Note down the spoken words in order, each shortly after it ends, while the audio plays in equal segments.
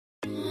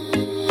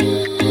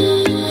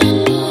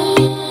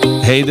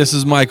Hey, this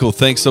is Michael.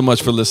 Thanks so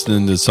much for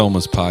listening to the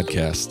Soma's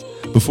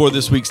podcast. Before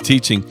this week's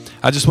teaching,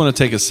 I just want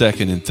to take a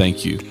second and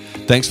thank you.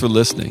 Thanks for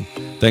listening.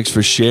 Thanks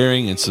for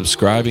sharing and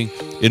subscribing.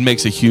 It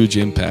makes a huge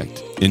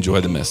impact.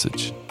 Enjoy the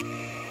message.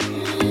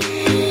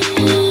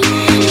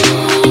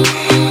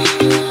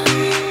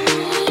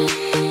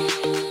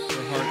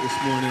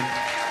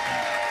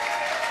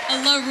 A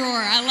low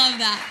roar. I love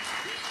that.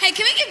 Hey,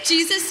 can we give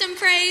Jesus some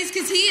praise?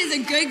 Because he is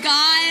a good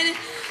God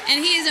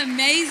and he is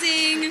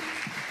amazing.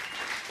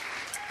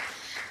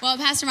 Well,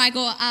 Pastor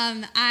Michael,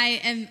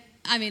 I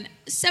am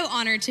so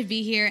honored to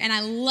be here, and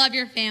I love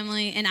your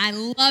family, and I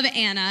love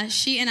Anna.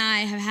 She and I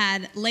have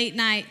had late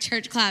night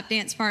church clap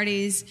dance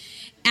parties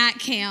at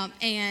camp,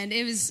 and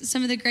it was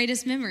some of the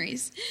greatest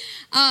memories.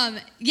 So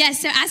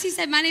as he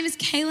said, my name is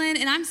Kaylyn,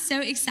 and I'm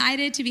so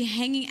excited to be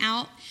hanging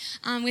out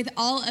with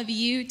all of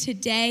you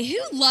today.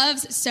 Who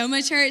loves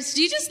Soma Church?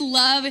 Do you just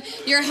love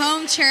your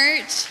home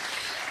church?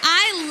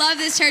 I love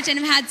this church and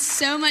have had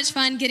so much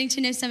fun getting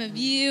to know some of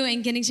you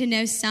and getting to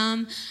know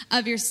some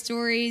of your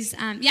stories. So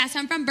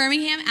I'm from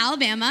Birmingham,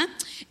 Alabama.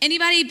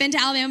 Anybody been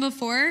to Alabama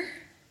before?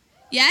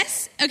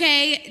 Yes?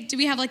 Okay, do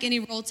we have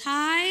any Roll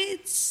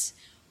Tides?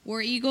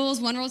 War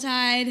Eagles, one Roll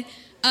Tide.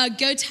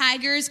 Go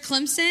Tigers,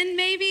 Clemson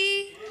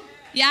maybe?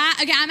 Yeah?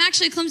 Okay, I'm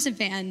actually a Clemson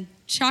fan.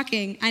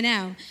 Shocking, I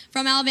know.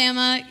 From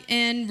Alabama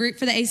and root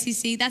for the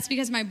ACC. That's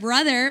because my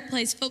brother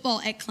plays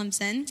football at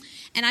Clemson,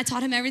 and I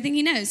taught him everything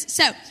he knows.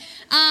 So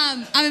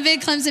I'm a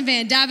big Clemson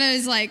fan. Davo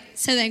is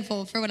so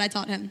thankful for what I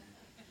taught him.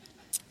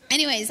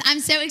 Anyways, I'm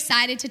so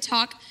excited to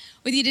talk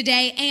with you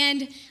today.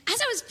 And as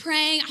I was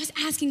praying, I was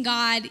asking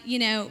God,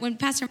 when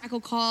Pastor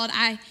Michael called,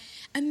 I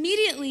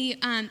immediately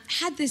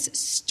had this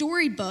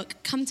storybook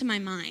come to my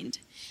mind.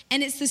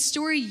 And it's the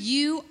story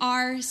You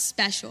Are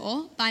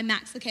Special by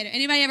Max Lucado.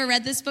 Anybody ever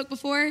read this book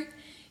before?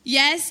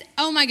 Yes?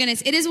 Oh my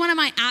goodness. It is one of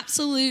my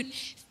absolute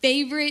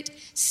favorite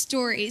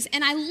stories.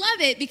 And I love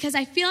it because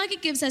I feel like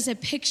it gives us a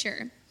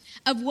picture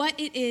of what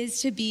it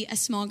is to be a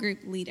small group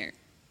leader.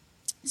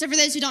 So for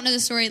those who don't know the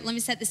story, let me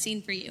set the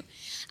scene for you.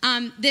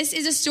 This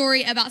is a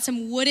story about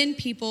some wooden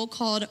people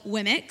called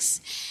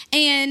Wemmicks.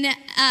 And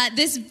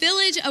this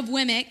village of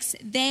Wemmicks,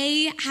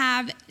 they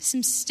have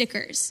some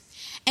stickers.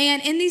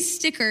 And in these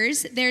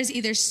stickers, there's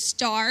either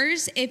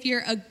stars if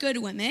you're a good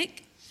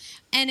Wemmick,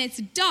 and it's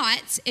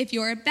dots if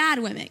you're a bad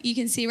Wemmick. You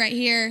can see right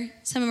here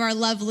some of our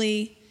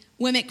lovely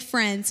Wemmick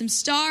friends, some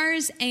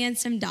stars and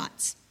some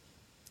dots.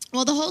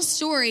 Well, the whole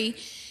story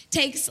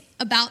takes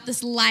about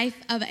this life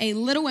of a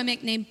little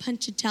Wemmick named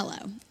Punchinello.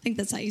 I think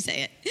that's how you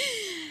say it.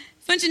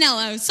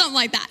 Punchinello, something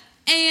like that.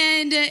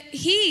 And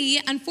he,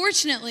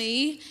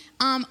 unfortunately,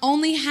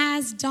 only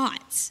has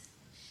dots.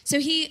 So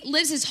he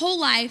lives his whole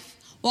life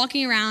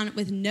walking around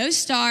with no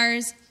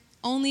stars,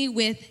 only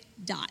with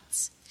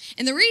dots.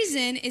 And the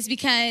reason is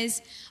because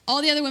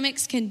all the other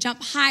Wemmicks can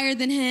jump higher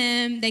than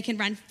him. They can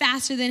run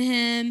faster than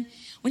him.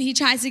 When he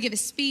tries to give a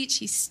speech,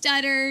 he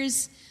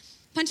stutters.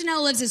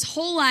 Punchinello lives his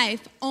whole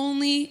life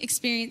only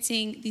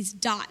experiencing these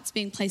dots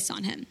being placed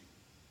on him.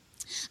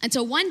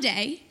 Until one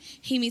day,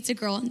 he meets a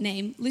girl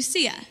named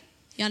Lucia.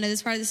 Y'all know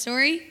this part of the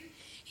story?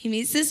 He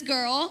meets this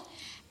girl,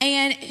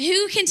 and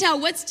who can tell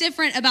what's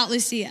different about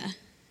Lucia?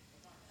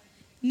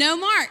 No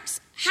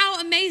marks. How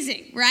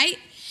amazing, right?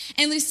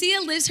 And Lucia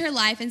lives her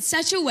life in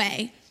such a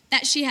way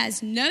that she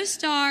has no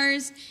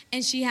stars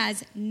and she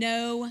has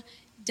no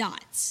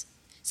dots.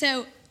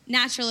 So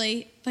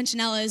naturally,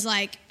 Punchinello is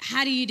like,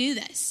 how do you do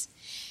this?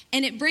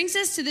 And it brings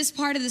us to this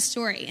part of the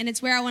story, and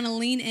it's where I want to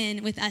lean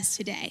in with us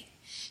today.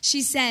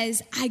 She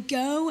says, I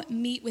go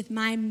meet with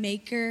my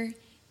maker,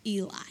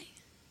 Eli.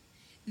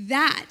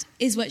 That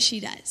is what she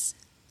does.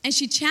 And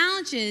she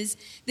challenges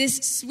this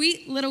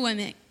sweet little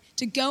Wemmick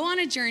to go on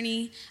a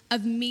journey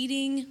of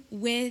meeting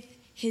with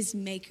his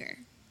maker.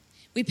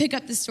 We pick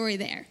up the story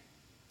there.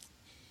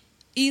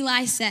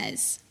 Eli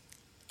says,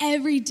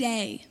 every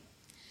day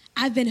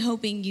I've been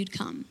hoping you'd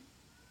come.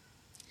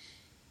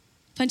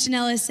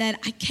 Punchinello said,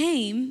 I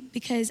came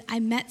because I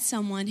met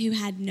someone who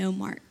had no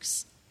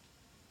marks.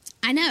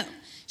 I know,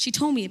 she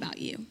told me about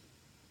you.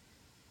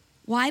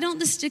 Why don't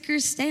the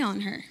stickers stay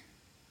on her?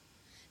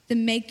 The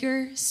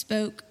maker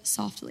spoke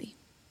softly,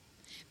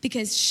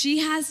 because she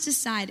has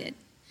decided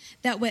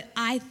that what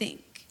I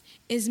think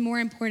is more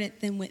important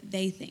than what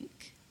they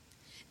think.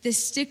 The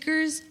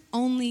stickers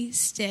only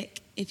stick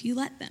if you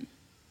let them.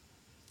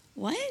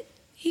 What?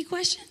 He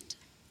questioned.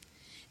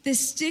 The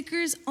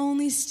stickers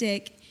only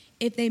stick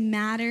if they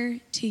matter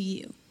to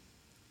you.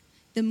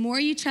 The more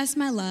you trust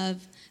my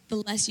love, the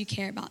less you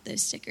care about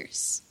those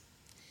stickers.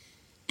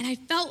 And I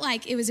felt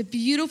like it was a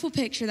beautiful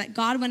picture that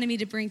God wanted me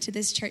to bring to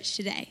this church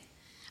today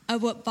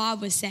of what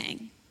Bob was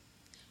saying.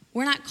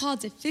 We're not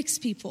called to fix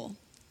people.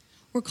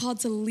 We're called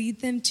to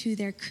lead them to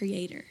their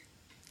Creator.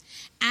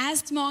 As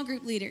small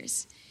group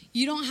leaders,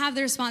 you don't have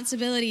the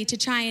responsibility to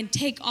try and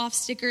take off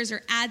stickers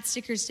or add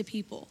stickers to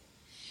people.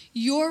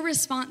 Your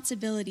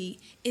responsibility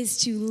is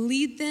to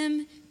lead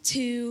them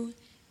to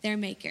their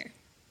Maker.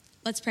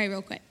 Let's pray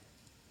real quick.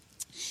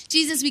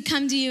 Jesus, we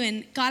come to you,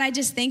 and God, I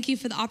just thank you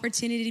for the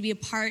opportunity to be a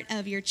part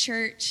of your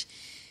church,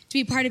 to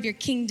be part of your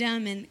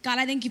kingdom. And God,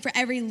 I thank you for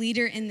every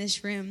leader in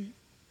this room.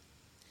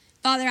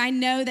 Father, I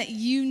know that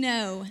you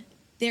know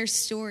their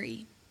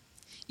story.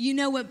 You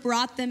know what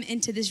brought them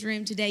into this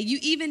room today. You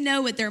even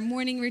know what their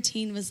morning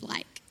routine was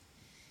like.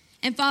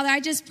 And Father, I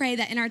just pray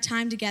that in our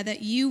time together,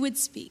 you would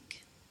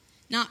speak.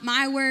 Not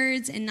my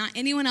words and not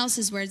anyone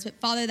else's words,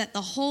 but Father, that the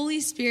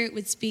Holy Spirit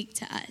would speak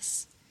to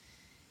us.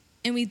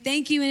 And we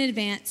thank you in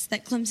advance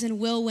that Clemson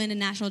will win a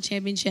national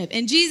championship.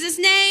 In Jesus'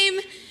 name,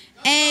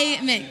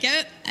 amen.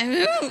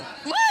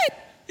 What?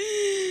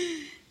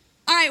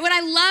 All right, what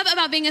I love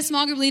about being a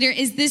small group leader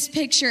is this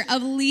picture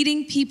of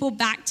leading people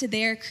back to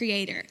their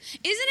Creator.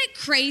 Isn't it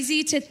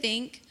crazy to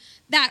think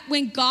that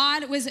when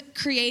God was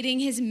creating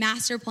his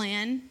master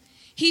plan,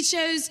 he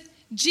chose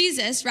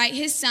Jesus, right,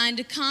 his son,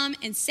 to come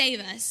and save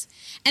us.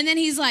 And then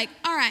he's like,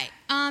 all right,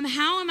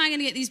 how am I going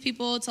to get these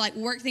people to like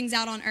work things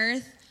out on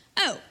earth?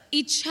 Oh,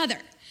 each other.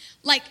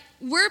 Like,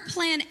 we're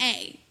plan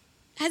A.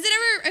 Has it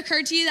ever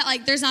occurred to you that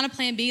like there's not a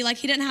plan B? Like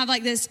he didn't have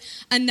like this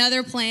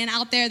another plan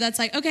out there that's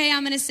like, okay,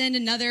 I'm going to send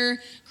another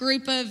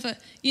group of,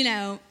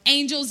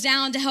 angels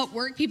down to help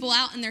work people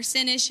out in their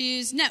sin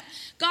issues. No,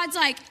 God's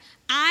like,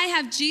 I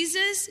have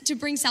Jesus to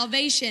bring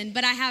salvation,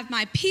 but I have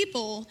my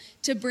people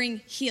to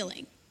bring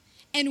healing.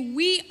 And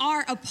we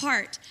are a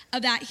part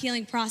of that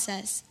healing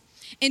process.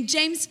 In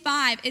James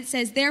 5, it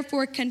says,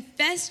 therefore,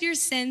 confess your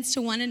sins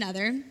to one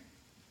another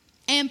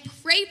and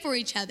pray for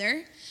each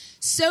other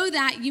so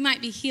that you might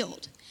be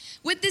healed.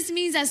 What this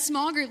means as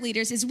small group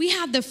leaders is we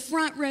have the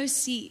front row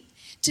seat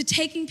to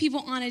taking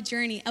people on a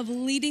journey of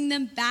leading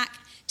them back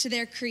to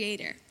their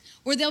Creator,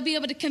 where they'll be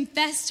able to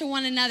confess to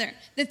one another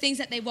the things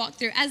that they walk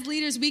through. As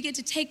leaders, we get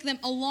to take them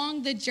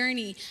along the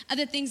journey of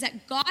the things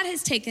that God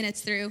has taken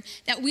us through,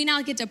 that we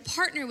now get to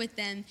partner with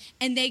them,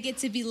 and they get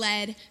to be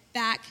led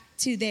back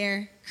to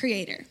their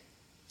Creator.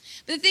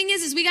 But the thing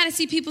is we got to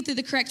see people through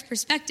the correct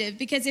perspective,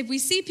 because if we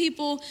see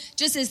people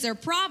just as their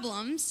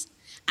problems,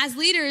 as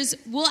leaders,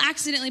 we'll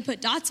accidentally put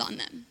dots on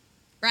them,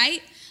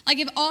 right? Like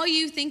if all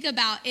you think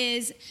about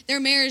is their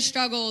marriage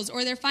struggles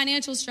or their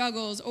financial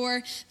struggles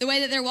or the way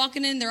that they're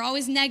walking in, they're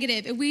always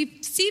negative. If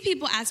we see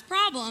people as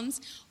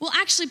problems, we'll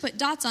actually put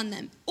dots on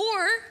them.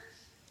 Or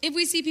if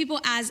we see people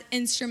as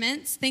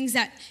instruments, things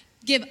that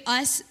give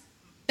us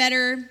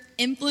better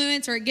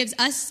influence or it gives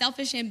us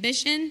selfish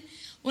ambition,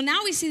 well, now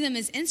we see them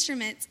as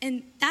instruments,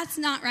 and that's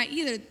not right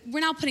either. We're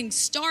now putting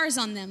stars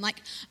on them,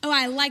 like, oh,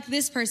 I like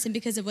this person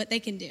because of what they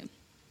can do.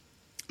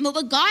 But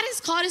what God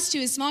has called us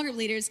to as small group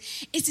leaders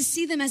is to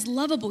see them as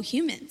lovable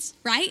humans,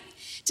 right?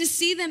 To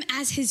see them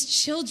as his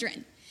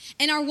children.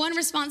 And our one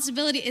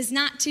responsibility is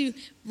not to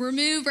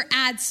remove or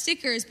add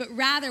stickers, but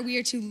rather we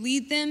are to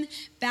lead them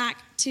back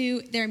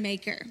to their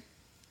maker.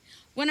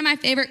 One of my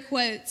favorite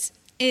quotes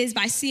is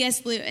by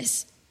C.S.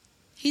 Lewis.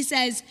 He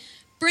says,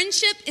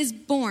 friendship is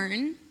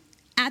born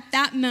at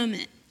that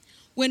moment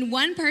when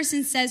one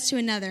person says to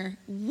another,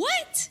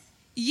 what?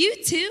 You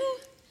too?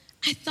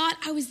 I thought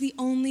I was the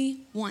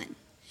only one.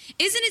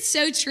 Isn't it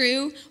so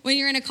true when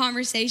you're in a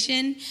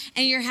conversation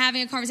and you're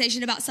having a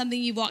conversation about something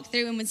you walked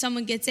through, and when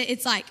someone gets it,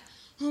 it's like,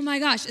 oh my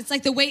gosh, it's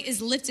like the weight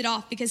is lifted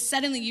off because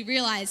suddenly you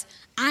realize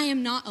I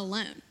am not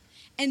alone.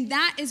 And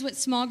that is what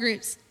small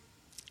groups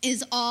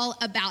is all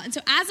about. And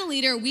so as a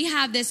leader, we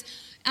have this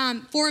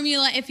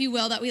formula, if you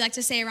will, that we like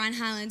to say around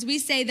Highlands. We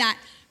say that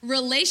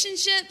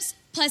relationships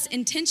plus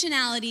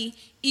intentionality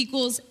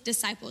equals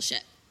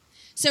discipleship.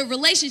 So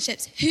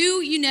relationships, who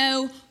you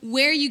know,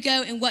 where you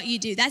go, and what you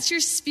do. That's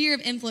your sphere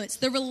of influence.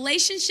 The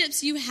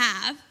relationships you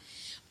have,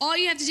 all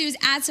you have to do is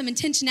add some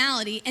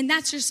intentionality, and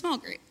that's your small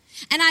group.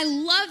 And I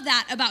love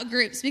that about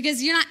groups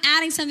because you're not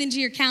adding something to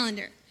your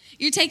calendar.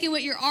 You're taking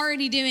what you're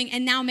already doing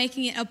and now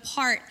making it a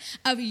part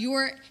of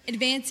your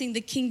advancing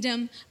the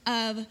kingdom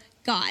of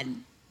God.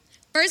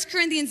 1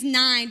 Corinthians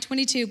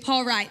 9:22,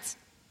 Paul writes,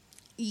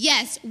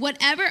 yes,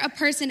 whatever a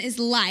person is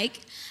like,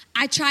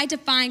 I try to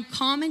find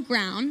common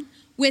ground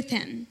with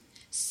him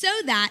so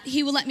that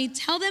he will let me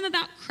tell them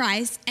about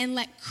Christ and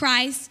let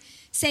Christ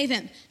save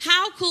him.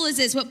 How cool is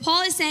this? What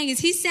Paul is saying is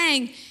he's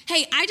saying,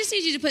 hey, I just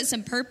need you to put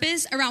some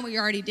purpose around what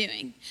you're already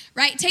doing,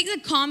 right? Take the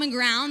common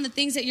ground, the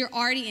things that you're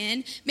already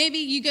in. Maybe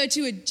you go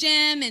to a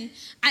gym, and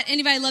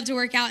anybody love to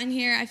work out in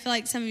here? I feel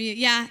like some of you,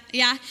 yeah.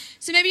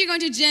 So maybe you're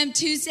going to a gym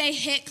Tuesday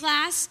HIIT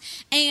class,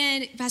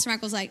 and Pastor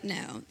Michael's like,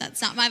 no,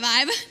 that's not my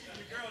vibe.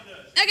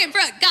 Okay,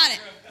 Brooke, got it.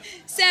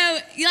 So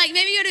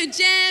maybe you go to a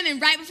gym,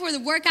 and right before the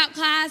workout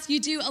class, you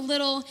do a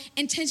little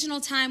intentional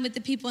time with the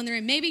people in the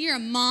room. Maybe you're a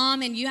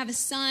mom and you have a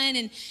son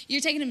and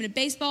you're taking him to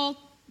baseball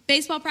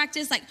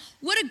practice. Like,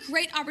 what a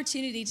great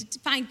opportunity to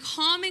find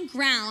common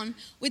ground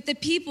with the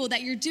people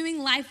that you're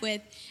doing life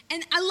with.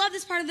 And I love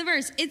this part of the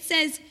verse. It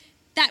says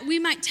that we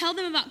might tell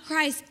them about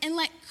Christ and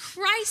let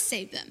Christ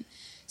save them.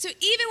 So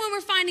even when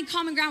we're finding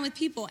common ground with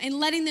people and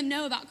letting them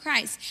know about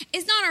Christ,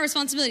 it's not our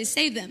responsibility to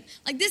save them.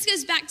 Like, this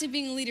goes back to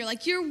being a leader.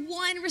 Like, your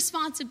one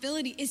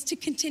responsibility is to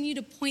continue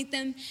to point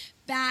them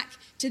back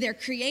to their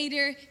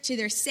Creator, to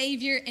their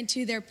Savior, and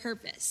to their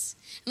purpose.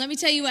 And let me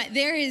tell you what,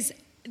 there is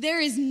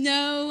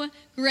no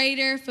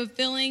greater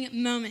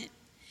fulfilling moment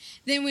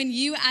than when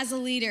you as a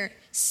leader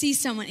see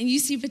someone and you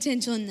see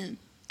potential in them.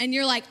 And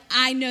you're like,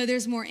 I know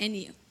there's more in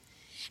you.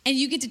 And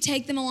you get to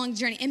take them along the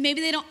journey. And maybe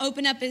they don't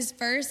open up as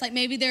first. Like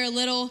maybe they're a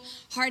little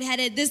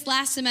hard-headed. This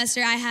last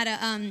semester, I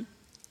had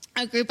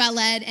a group I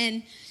led.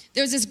 And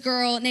there was this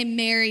girl named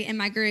Mary in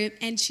my group.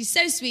 And she's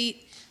so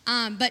sweet.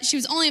 But she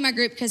was only in my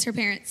group because her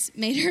parents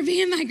made her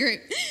be in my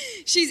group.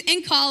 She's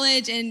in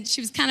college. And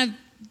she was kind of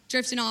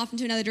drifting off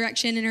into another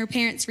direction. And her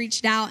parents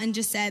reached out and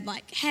just said,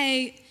 like,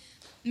 hey,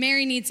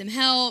 Mary needs some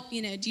help.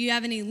 You know, do you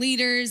have any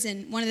leaders?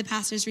 And one of the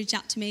pastors reached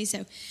out to me.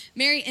 So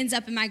Mary ends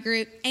up in my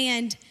group.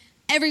 And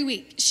every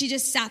week, she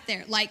just sat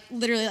there, like,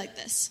 literally like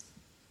this.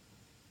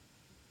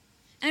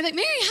 And I'm like,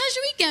 Mary, how's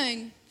your week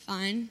going?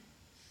 Fine.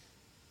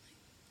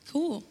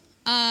 Cool.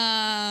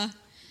 How's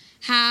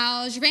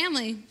your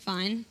family?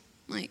 Fine.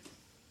 I'm like,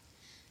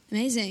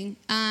 amazing.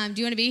 Do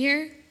you want to be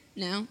here?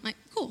 No. I'm like,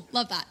 cool.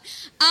 Love that.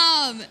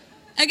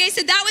 Okay,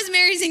 so that was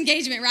Mary's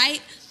engagement,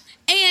 right?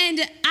 And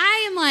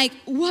I am like,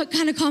 what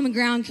kind of common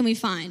ground can we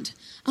find?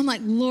 I'm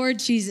like, Lord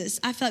Jesus,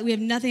 I feel like we have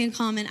nothing in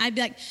common. I'd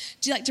be like,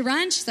 do you like to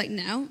run? She's like,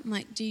 no. I'm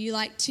like, do you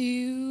like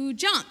to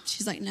jump?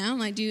 She's like, no. I'm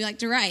like, do you like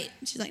to write?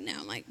 She's like, no.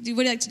 I'm like, what do you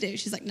like to do?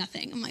 She's like,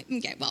 nothing. I'm like,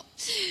 okay, well,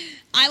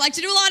 I like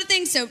to do a lot of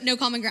things, so no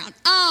common ground.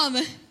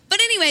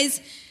 But anyways,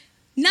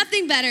 no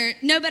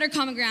better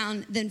common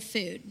ground than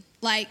food.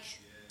 Like,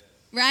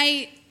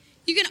 right?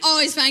 You can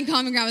always find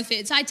common ground with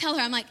food. So I tell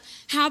her, I'm like,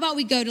 how about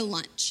we go to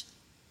lunch?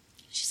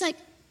 She's like,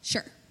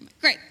 sure. I'm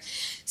like, great.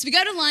 So we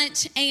go to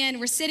lunch, and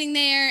we're sitting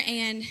there,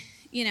 and,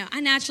 you know,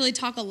 I naturally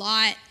talk a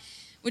lot,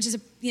 which is,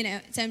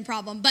 its own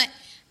problem. But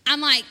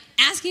I'm, like,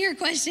 asking her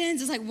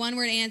questions. It's, like,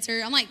 one-word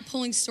answer. I'm, like,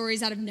 pulling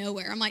stories out of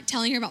nowhere. I'm, like,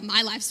 telling her about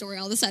my life story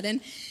all of a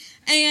sudden.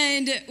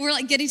 And we're,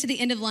 like, getting to the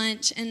end of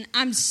lunch, and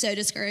I'm so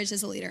discouraged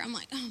as a leader. I'm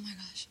like, oh, my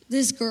gosh,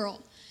 this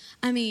girl.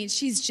 I mean,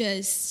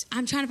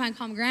 I'm trying to find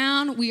common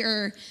ground. I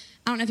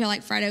don't know if y'all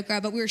like fried okra,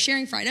 but we were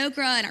sharing fried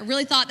okra, and I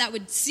really thought that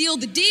would seal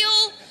the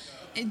deal.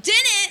 It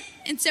didn't.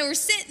 And so we're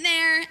sitting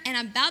there, and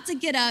I'm about to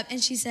get up,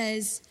 and she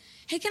says,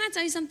 hey, can I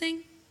tell you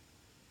something?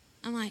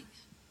 I'm like,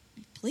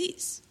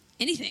 please,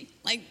 anything.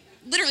 Like,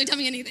 literally tell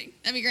me anything.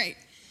 That'd be great.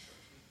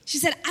 She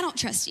said, I don't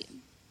trust you.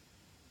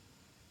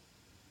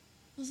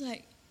 I was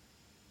like,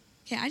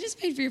 okay, I just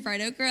paid for your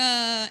fried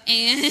okra,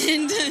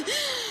 and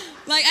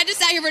like, I just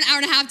sat here for an hour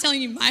and a half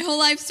telling you my whole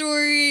life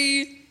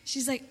story.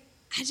 She's like,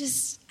 I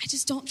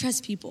just don't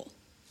trust people.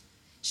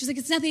 She's like,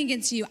 it's nothing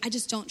against you. I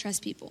just don't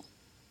trust people.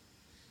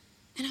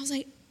 And I was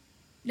like,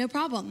 no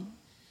problem.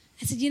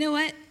 I said, you know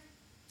what?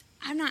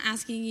 I'm not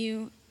asking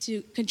you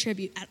to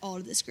contribute at all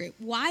to this group.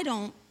 Why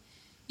don't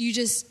you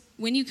just,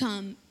 when you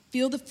come,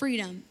 feel the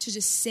freedom to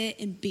just sit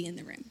and be in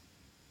the room?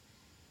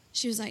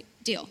 She was like,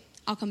 deal.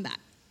 I'll come back.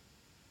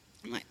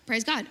 I'm like,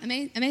 praise God.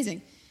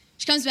 Amazing.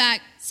 She comes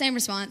back, same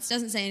response,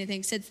 doesn't say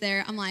anything, sits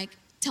there. I'm like,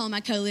 telling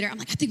my co-leader, I'm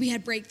like, I think we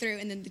had breakthrough.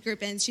 And then the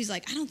group ends. She's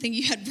like, I don't think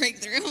you had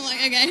breakthrough. I'm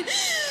like, okay.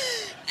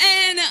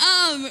 And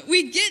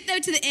we get, though,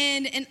 to the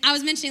end. And I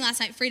was mentioning last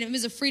night, freedom. It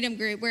was a freedom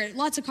group where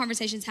lots of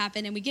conversations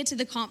happen. And we get to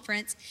the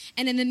conference.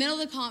 And in the middle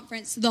of the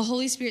conference, the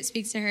Holy Spirit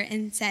speaks to her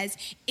and says,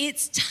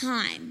 it's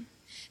time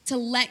to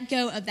let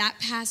go of that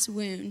past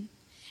wound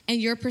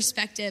and your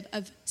perspective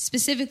of,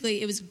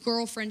 specifically, it was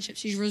girl friendships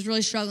she was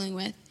really struggling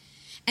with.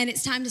 And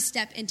it's time to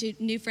step into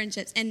new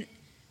friendships. And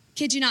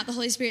kid you not, the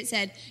Holy Spirit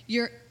said,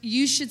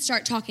 you should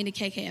start talking to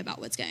KK about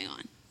what's going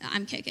on.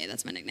 I'm KK,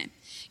 that's my nickname.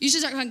 You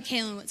should start talking to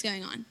Kaylyn what's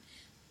going on.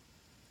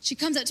 She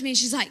comes up to me and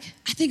she's like,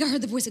 I think I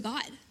heard the voice of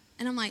God.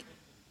 And I'm like,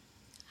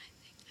 I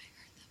think I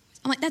heard the voice.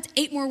 I'm like, that's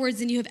 8 more words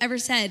than you have ever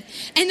said.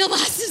 And the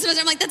last semester,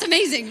 I'm like, that's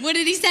amazing. What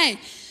did he say?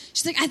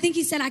 She's like, I think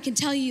he said I can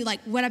tell you, like,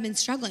 what I've been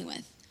struggling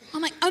with.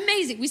 I'm like,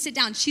 amazing. We sit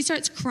down. She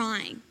starts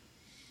crying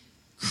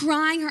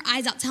her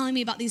eyes out, telling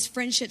me about these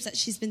friendships that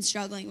she's been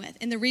struggling with.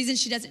 And the reason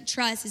she doesn't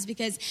trust is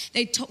because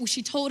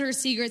she told her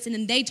secrets, and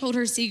then they told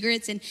her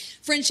secrets, and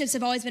friendships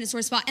have always been a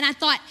sore spot. And I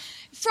thought,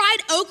 fried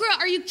okra,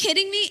 are you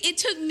kidding me? It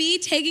took me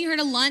taking her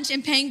to lunch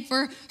and paying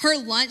for her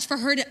lunch for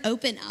her to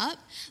open up.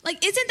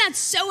 Like, isn't that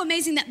so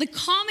amazing that the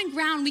common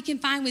ground we can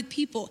find with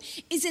people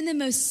is in the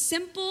most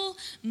simple,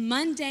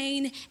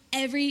 mundane,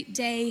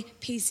 everyday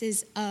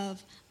pieces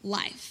of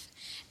life?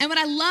 And what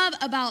I love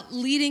about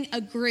leading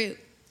a group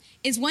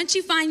is once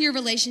you find your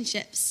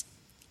relationships,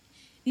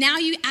 now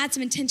you add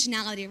some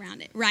intentionality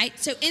around it, right?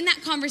 So in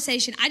that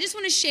conversation, I just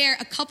want to share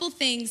a couple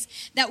things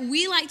that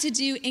we like to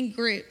do in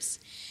groups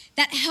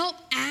that help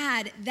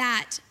add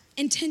that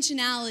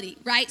intentionality,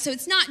 right? So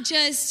it's not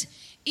just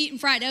eating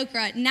fried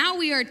okra. Now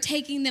we are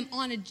taking them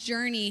on a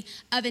journey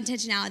of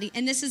intentionality,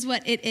 and this is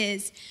what it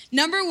is.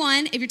 Number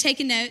 1, if you're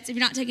taking notes, if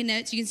you're not taking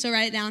notes, you can still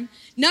write it down.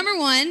 Number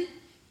 1,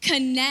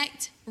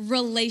 connect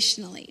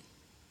relationally.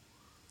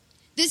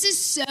 This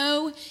is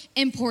so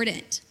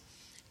important.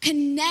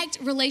 Connect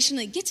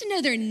relationally. Get to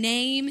know their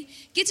name.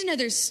 Get to know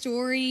their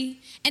story.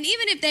 And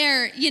even if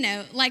they're,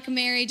 like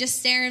Mary, just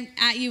staring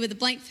at you with a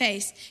blank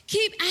face,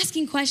 keep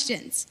asking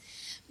questions.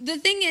 The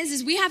thing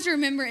is we have to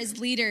remember as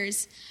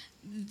leaders,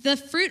 the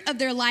fruit of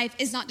their life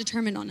is not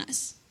determined on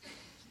us.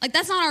 Like,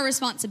 that's not our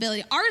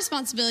responsibility. Our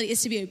responsibility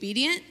is to be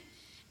obedient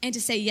and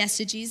to say yes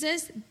to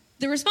Jesus,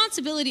 the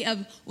responsibility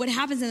of what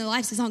happens in their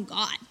lives is on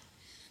God.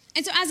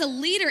 And so as a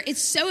leader,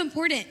 it's so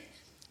important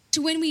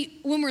to when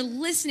we're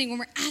listening, when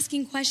we're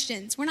asking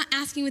questions, we're not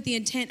asking with the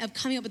intent of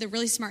coming up with a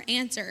really smart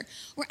answer.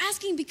 We're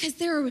asking because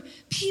there are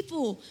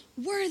people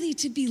worthy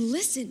to be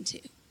listened to.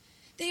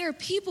 They are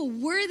people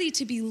worthy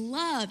to be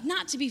loved,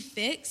 not to be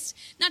fixed,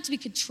 not to be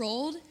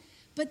controlled,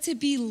 but to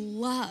be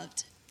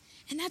loved.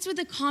 And that's where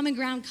the common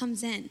ground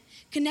comes in.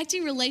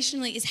 Connecting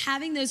relationally is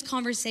having those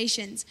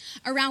conversations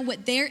around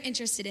what they're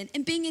interested in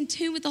and being in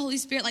tune with the Holy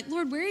Spirit. Like,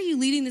 Lord, where are you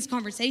leading this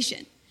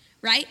conversation?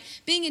 Right?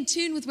 Being in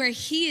tune with where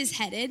he is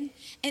headed.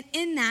 And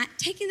in that,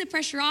 taking the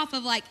pressure off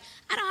of like,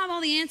 I don't have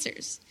all the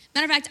answers.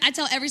 Matter of fact, I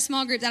tell every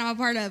small group that I'm a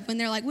part of when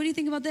they're like, what do you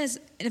think about this?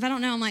 And if I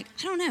don't know, I'm like,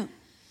 I don't know.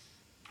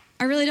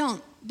 I really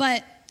don't.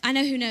 But I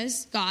know who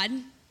knows, God.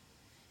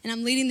 And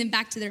I'm leading them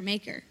back to their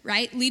maker,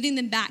 right? Leading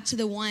them back to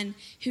the one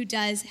who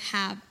does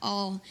have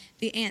all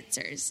the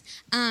answers.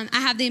 I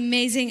have the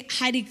amazing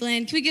Heidi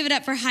Glenn. Can we give it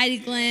up for Heidi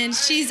Glenn?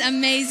 She's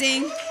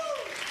amazing.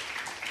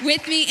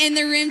 With me in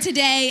the room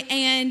today.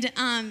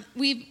 And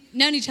we've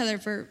known each other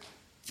for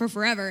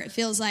forever, it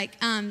feels like.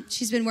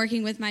 She's been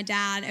working with my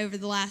dad over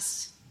the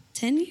last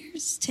 10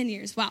 years? 10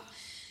 years, wow.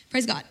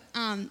 Praise God.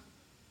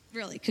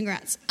 Really,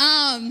 congrats.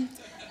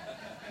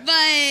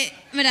 But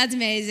my dad's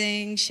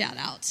amazing. Shout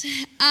out.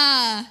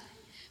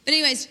 But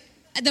anyways,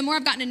 the more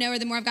I've gotten to know her,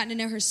 the more I've gotten to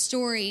know her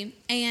story.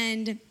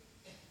 And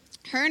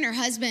her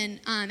husband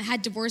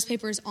had divorce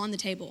papers on the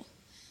table.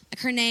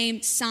 Like her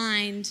name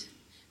signed,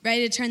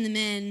 ready to turn them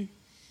in.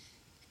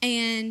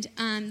 And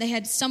they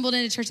had stumbled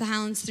into Church of the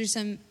Highlands through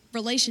some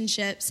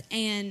relationships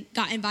and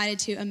got invited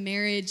to a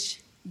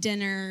marriage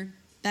dinner,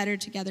 Better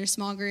Together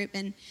small group.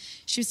 And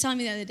she was telling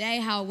me the other day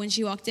how when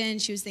she walked in,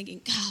 she was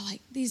thinking, God,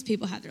 like these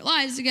people have their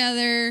lives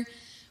together.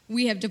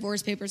 We have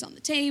divorce papers on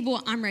the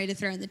table. I'm ready to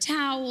throw in the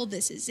towel.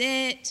 This is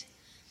it.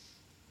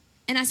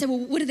 And I said, well,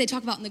 what did they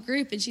talk about in the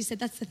group? And she said,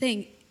 that's the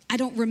thing. I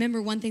don't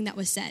remember one thing that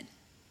was said.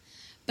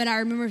 But I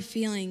remember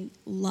feeling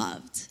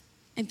loved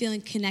and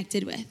feeling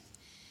connected with.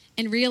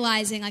 And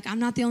realizing, like, I'm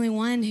not the only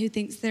one who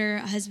thinks their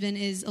husband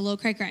is a little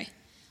cray-cray.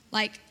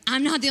 Like,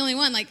 I'm not the only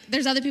one. Like,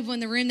 there's other people in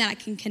the room that I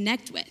can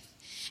connect with.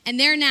 And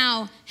they're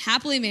now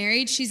happily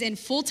married. She's in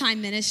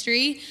full-time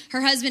ministry.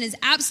 Her husband is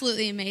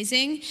absolutely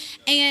amazing.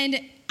 And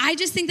I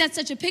just think that's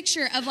such a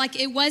picture of, like,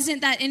 it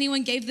wasn't that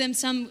anyone gave them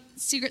some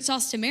secret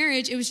sauce to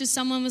marriage. It was just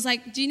someone was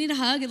like, do you need a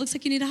hug? It looks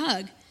like you need a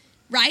hug,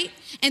 right?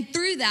 And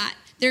through that,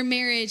 their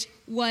marriage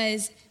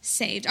was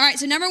saved. All right,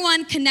 so number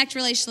one, connect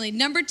relationally.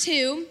 Number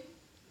two,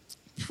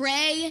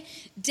 pray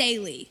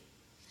daily.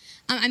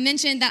 I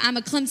mentioned that I'm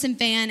a Clemson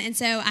fan, and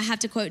so I have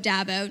to quote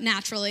Dabo,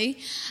 naturally.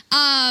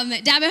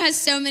 Dabo has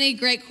so many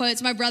great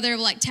quotes. My brother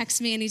will, like, text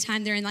me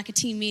anytime they're in, like, a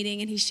team meeting,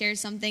 and he shares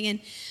something.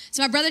 And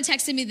so my brother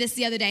texted me this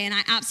the other day, and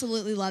I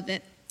absolutely loved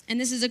it. And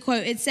this is a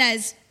quote. It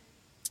says,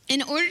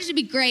 in order to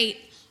be great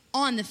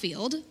on the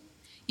field,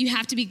 you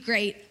have to be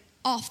great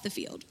off the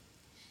field.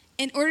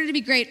 In order to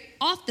be great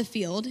off the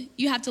field,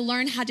 you have to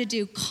learn how to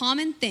do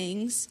common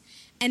things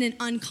in an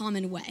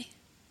uncommon way.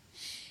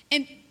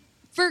 And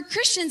for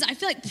Christians, I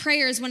feel like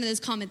prayer is one of those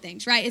common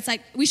things, right? It's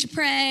like, we should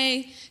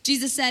pray.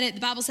 Jesus said it.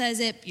 The Bible says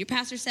it. Your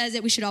pastor says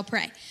it. We should all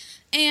pray.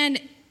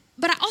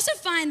 But I also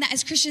find that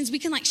as Christians, we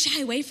can, like,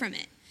 shy away from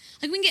it.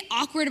 Like, we can get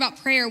awkward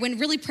about prayer when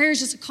really prayer is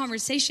just a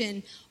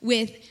conversation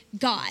with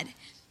God.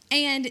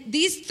 And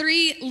these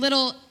three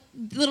little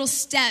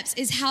steps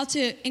is how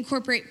to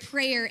incorporate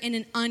prayer in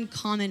an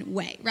uncommon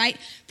way, right?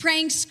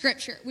 Praying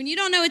scripture. When you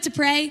don't know what to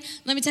pray,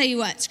 let me tell you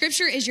what,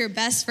 scripture is your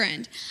best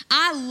friend.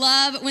 I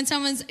love when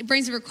someone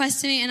brings a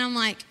request to me and I'm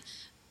like,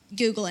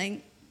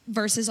 Googling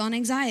verses on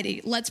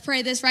anxiety. Let's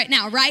pray this right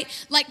now, right?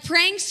 Like,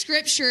 praying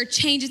scripture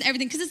changes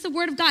everything because it's the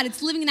word of God.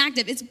 It's living and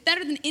active. It's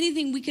better than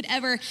anything we could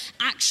ever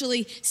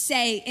actually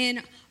say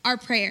in our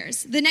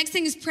prayers. The next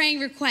thing is praying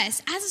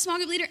requests. As a small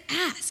group leader,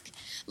 ask.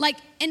 Like,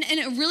 in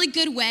a really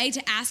good way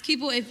to ask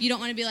people if you don't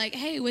want to be like,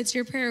 hey, what's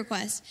your prayer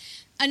request?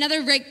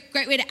 Another great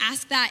way to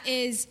ask that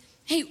is,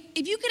 hey,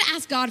 if you could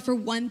ask God for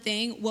one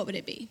thing, what would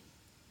it be?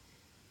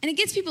 And it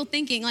gets people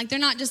thinking, like, they're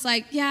not just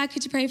like, yeah,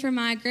 could you pray for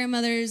my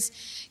grandmother's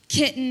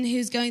kitten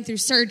who's going through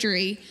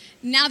surgery?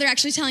 Now they're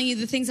actually telling you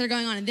the things that are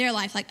going on in their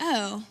life. Like,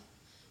 oh,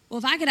 well,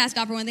 if I could ask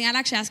God for one thing, I'd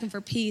actually ask him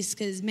for peace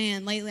because,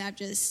 man, lately I've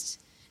just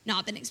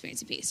not been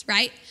experiencing peace,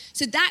 right?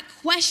 So that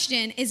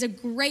question is a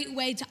great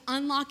way to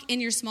unlock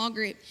in your small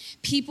group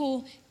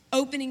people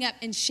opening up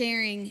and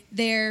sharing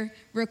their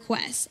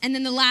requests. And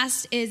then the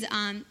last is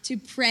to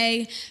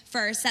pray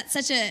first. That's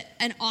such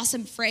an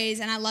awesome phrase,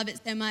 and I love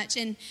it so much.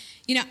 And,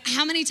 you know,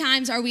 how many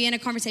times are we in a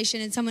conversation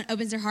and someone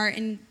opens their heart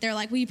and they're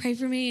like, will you pray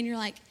for me? And you're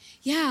like,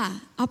 yeah,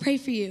 I'll pray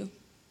for you. And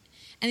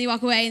then you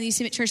walk away and you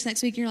see them at church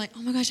next week and you're like,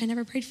 oh my gosh, I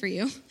never prayed for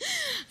you.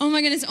 Oh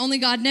my goodness, only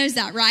God knows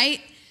that, right?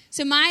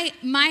 So my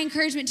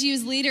encouragement to you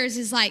as leaders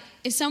is, like,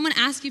 if someone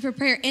asks you for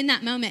prayer in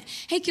that moment,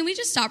 hey, can we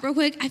just stop real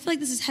quick? I feel like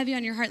this is heavy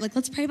on your heart. Like,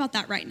 let's pray about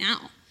that right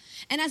now.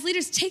 And as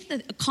leaders, take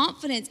the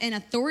confidence and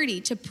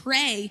authority to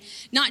pray,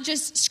 not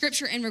just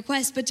scripture and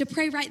requests, but to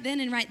pray right then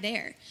and right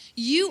there.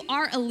 You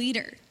are a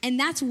leader, and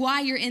that's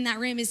why you're in that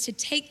room, is to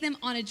take them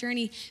on a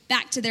journey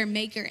back to their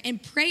maker.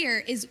 And prayer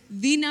is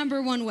the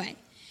number one way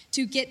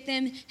to get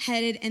them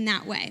headed in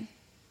that way.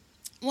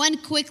 One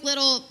quick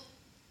little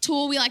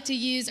tool we like to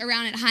use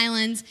around at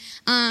Highlands,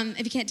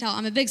 if you can't tell,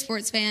 I'm a big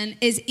sports fan,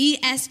 is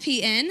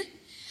ESPN.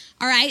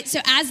 All right, so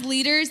as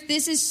leaders,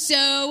 this is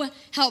so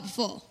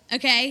helpful,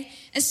 okay?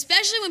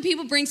 Especially when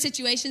people bring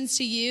situations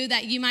to you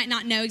that you might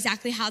not know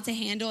exactly how to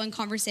handle in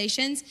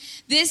conversations.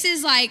 This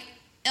is like,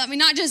 I mean,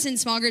 not just in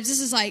small groups, this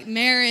is like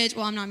marriage.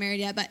 Well, I'm not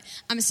married yet, but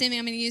I'm assuming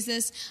I'm going to use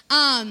this.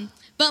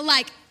 But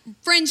like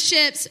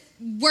friendships,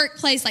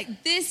 workplace,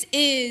 like this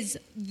is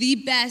the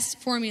best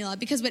formula,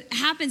 because what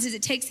happens is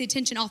it takes the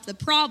attention off the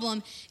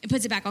problem and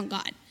puts it back on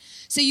God.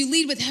 So you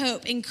lead with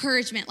hope,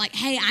 encouragement, like,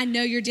 hey, I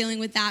know you're dealing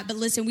with that, but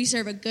listen, we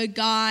serve a good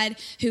God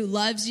who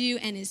loves you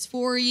and is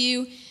for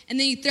you. And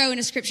then you throw in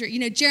a scripture. You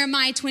know,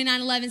 Jeremiah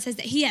 29:11 says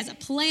that he has a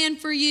plan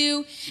for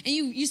you. And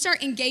you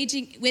start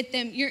engaging with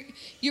them.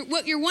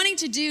 What you're wanting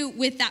to do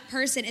with that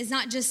person is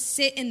not just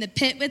sit in the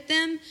pit with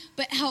them,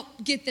 but help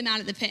get them out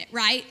of the pit,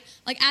 right?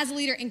 Like as a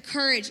leader,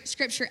 encourage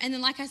scripture. And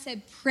then like I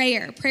said,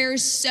 prayer. Prayer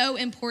is so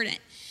important.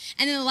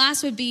 And then the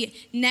last would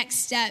be next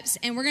steps.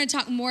 And we're going to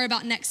talk more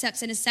about next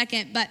steps in a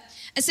second. But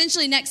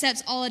essentially, next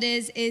steps, all it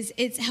is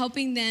it's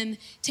helping them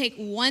take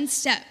one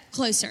step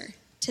closer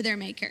to their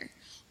maker,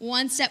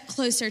 one step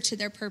closer to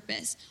their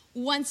purpose,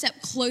 one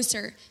step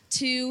closer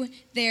to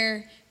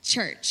their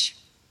church.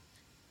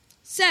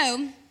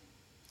 So,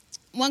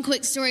 one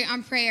quick story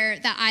on prayer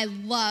that I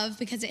love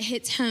because it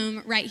hits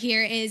home right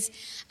here is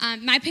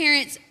my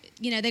parents,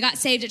 they got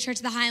saved at Church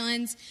of the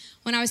Highlands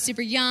when I was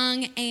super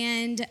young,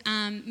 and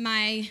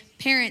my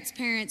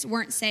parents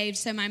weren't saved.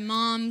 So my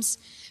mom's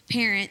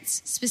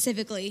parents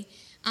specifically,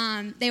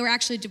 they were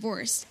actually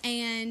divorced.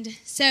 And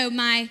so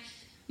my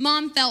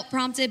mom felt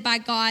prompted by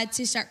God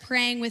to start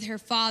praying with her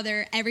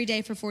father every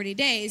day for 40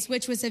 days,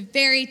 which was a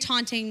very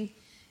taunting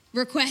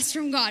request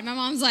from God. My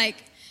mom's like,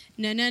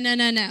 no.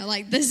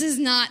 Like, this is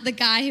not the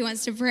guy who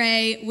wants to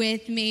pray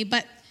with me.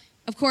 But,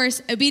 of course,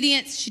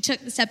 obedience, she took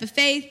the step of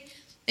faith.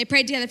 They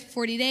prayed together for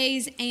 40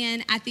 days,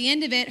 and at the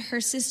end of it,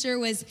 her sister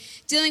was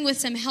dealing with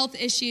some health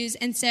issues,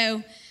 and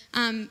so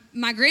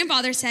my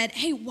grandfather said,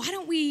 hey, why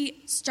don't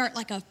we start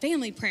like a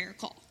family prayer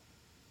call?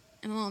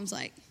 And my mom's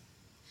like,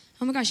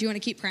 oh my gosh, you want to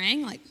keep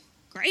praying? Like,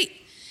 great.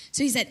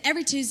 So he said,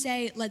 every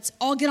Tuesday, let's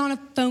all get on a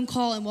phone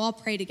call and we'll all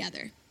pray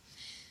together.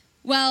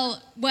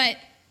 Well, what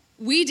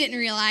we didn't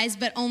realize,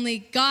 but only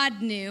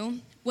God knew,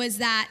 was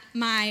that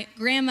my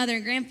grandmother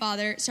and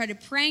grandfather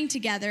started praying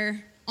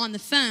together on the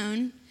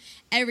phone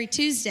every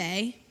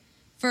Tuesday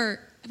for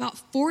about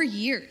 4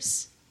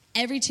 years.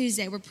 Every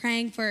Tuesday, we're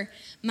praying for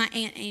my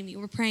Aunt Amy.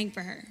 We're praying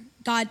for her.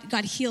 God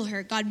heal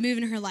her. God move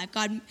in her life.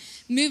 God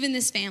move in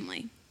this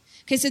family.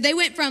 Okay, so they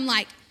went from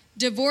like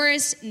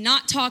divorce,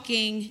 not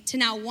talking, to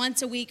now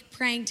once a week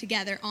praying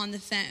together on the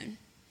phone.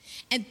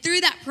 And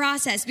through that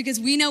process, because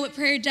we know what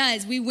prayer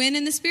does, we win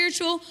in the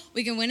spiritual,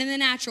 we can win in the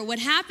natural. What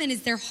happened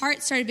is their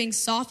hearts started being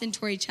softened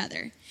toward each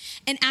other.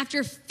 And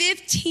after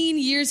 15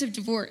 years of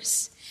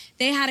divorce,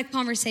 they had a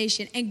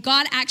conversation, and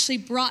God actually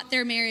brought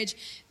their marriage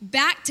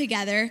back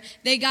together.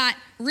 They got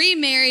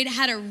remarried,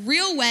 had a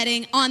real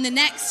wedding on the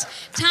next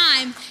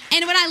time.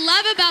 And what I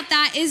love about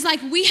that is,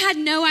 like, we had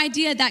no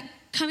idea that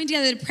coming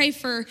together to pray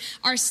for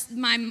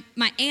my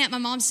aunt, my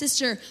mom's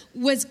sister,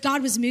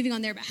 God was moving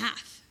on their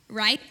behalf,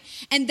 right?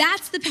 And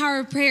that's the power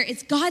of prayer.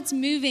 It's God's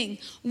moving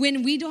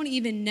when we don't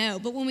even know.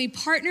 But when we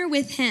partner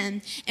with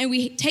him and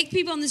we take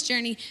people on this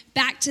journey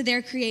back to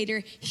their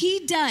creator,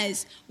 he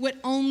does what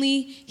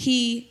only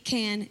he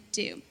can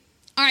do.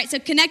 All right, so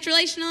connect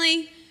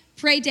relationally,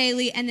 pray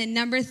daily, and then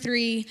number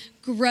 3,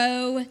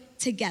 grow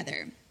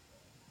together.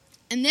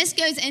 And this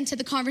goes into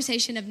the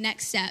conversation of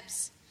next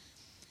steps.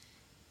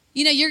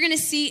 You're going to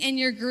see in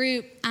your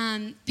group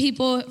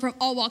people from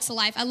all walks of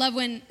life. I love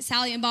when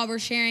Sally and Bob were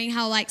sharing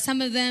how, like, some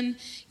of them,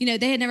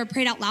 they had never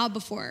prayed out loud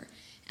before.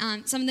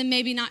 Some of them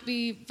maybe not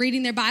be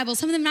reading their Bible.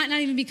 Some of them might not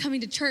even be coming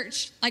to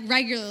church, like,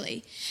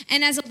 regularly.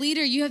 And as a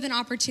leader, you have an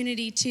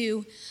opportunity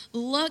to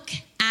look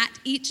at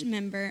each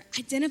member,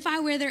 identify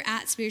where they're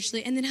at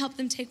spiritually, and then help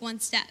them take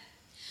one step.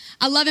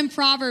 I love in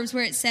Proverbs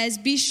where it says,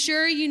 be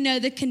sure you know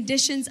the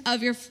conditions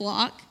of your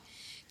flock.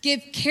 Give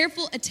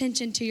careful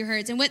attention to your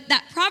herds. And what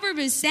that proverb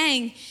is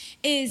saying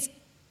is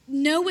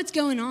know what's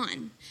going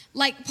on.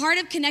 Like, part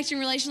of connecting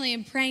relationally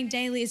and praying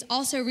daily is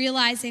also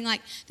realizing, like,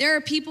 there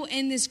are people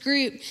in this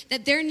group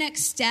that their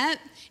next step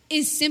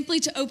is simply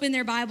to open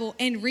their Bible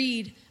and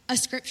read a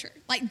scripture.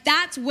 Like,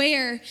 that's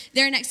where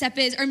their next step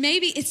is. Or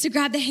maybe it's to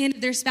grab the hand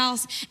of their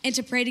spouse and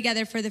to pray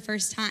together for the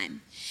first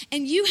time.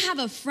 And you have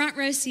a front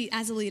row seat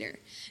as a leader,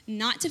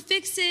 not to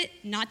fix it,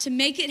 not to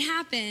make it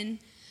happen,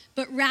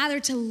 but rather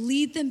to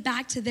lead them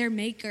back to their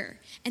maker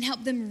and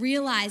help them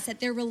realize that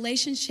their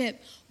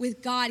relationship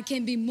with God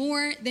can be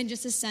more than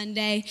just a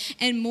Sunday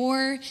and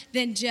more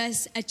than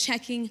just a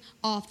checking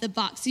off the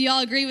box. Do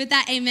y'all agree with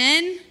that?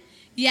 Amen?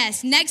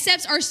 Yes, next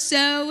steps are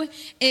so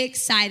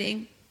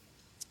exciting.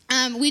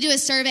 We do a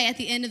survey at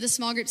the end of the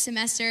small group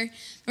semester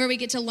where we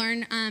get to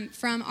learn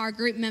from our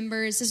group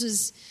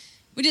members.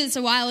 We did this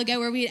a while ago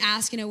where we'd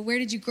ask, where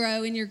did you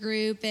grow in your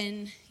group?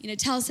 And,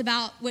 tell us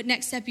about what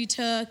next step you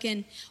took.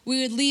 And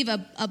we would leave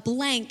a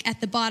blank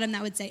at the bottom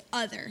that would say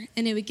other.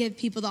 And it would give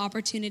people the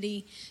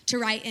opportunity to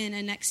write in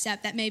a next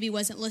step that maybe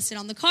wasn't listed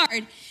on the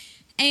card.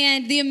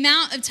 And the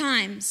amount of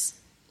times,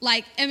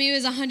 it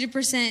was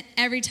 100%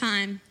 every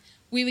time,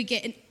 we would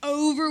get an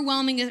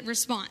overwhelming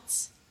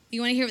response. You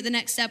want to hear what the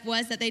next step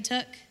was that they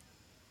took?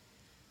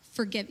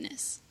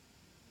 Forgiveness.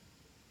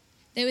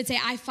 They would say,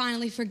 I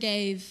finally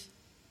forgave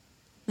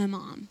my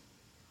mom.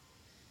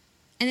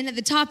 And then at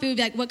the top, it would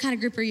be like, what kind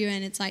of group are you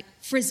in? It's like,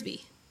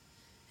 Frisbee.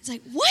 It's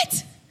like,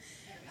 what?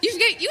 You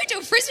went to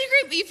a Frisbee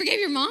group, but you forgave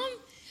your mom?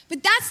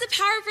 But that's the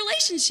power of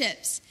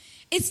relationships.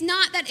 It's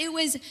not that it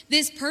was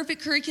this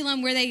perfect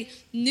curriculum where they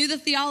knew the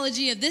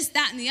theology of this,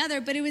 that, and the other,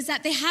 but it was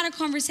that they had a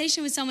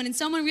conversation with someone and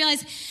someone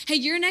realized, hey,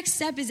 your next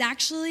step is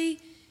actually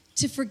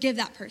to forgive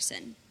that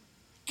person.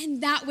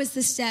 And that was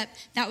the step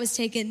that was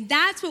taken.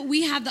 That's what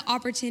we have the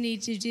opportunity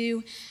to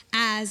do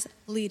as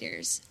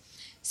leaders.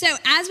 So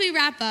as we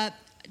wrap up,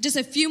 just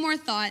a few more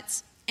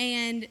thoughts.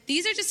 And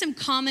these are just some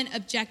common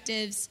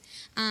objectives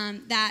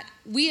that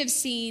we have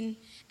seen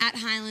at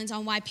Highlands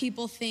on why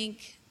people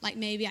think,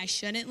 maybe I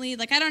shouldn't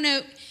lead. I don't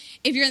know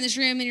if you're in this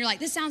room and you're like,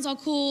 this sounds all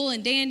cool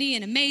and dandy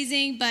and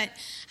amazing, but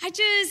I don't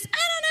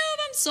know if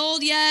I'm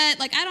sold yet.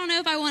 I don't know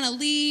if I want to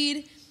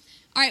lead.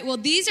 All right, well,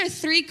 these are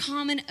 3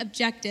 common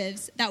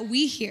objectives that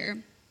we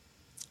hear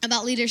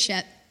about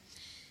leadership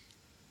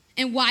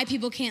and why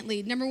people can't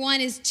lead. Number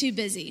 1 is too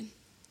busy.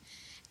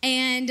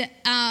 And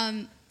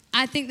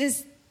I think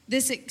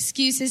this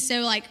excuse is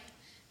so,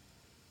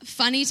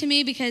 funny to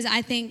me because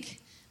I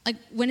think,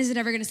 when is it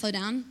ever going to slow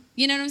down?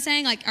 You know what I'm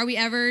saying? Are we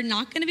ever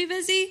not going to be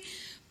busy?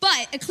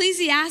 But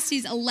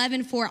Ecclesiastes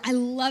 11:4, I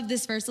love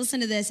this verse. Listen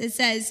to this. It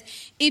says,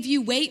 if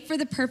you wait for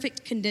the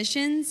perfect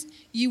conditions,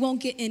 you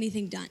won't get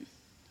anything done.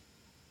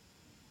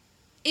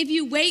 If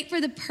you wait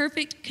for the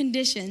perfect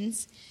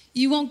conditions,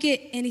 you won't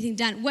get anything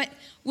done. What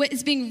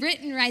is being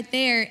written right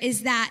there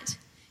is that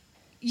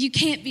you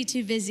can't be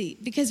too busy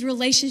because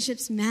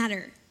relationships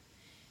matter.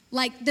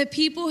 The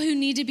people who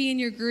need to be in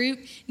your group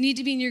need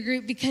to be in your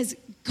group because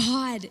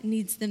God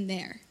needs them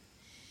there.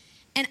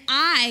 And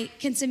I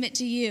can submit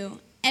to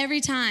you,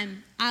 every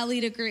time I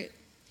lead a group,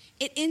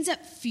 it ends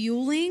up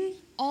fueling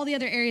all the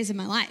other areas of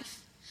my life.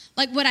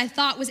 What I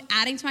thought was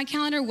adding to my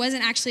calendar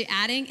wasn't actually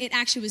adding, it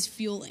actually was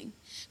fueling.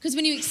 Because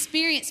when you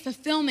experience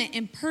fulfillment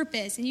and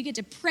purpose and you get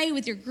to pray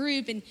with your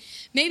group and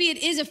maybe it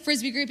is a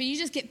Frisbee group and you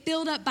just get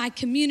filled up by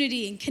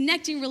community and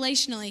connecting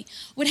relationally,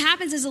 what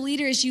happens as a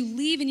leader is you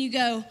leave and you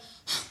go,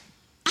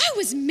 I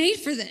was made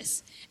for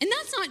this. And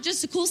that's not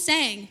just a cool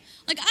saying.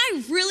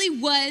 I really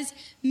was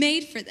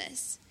made for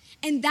this.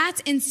 And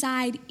that's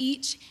inside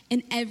each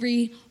and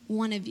every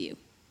one of you.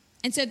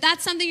 And so if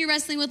that's something you're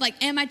wrestling with,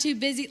 am I too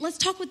busy? Let's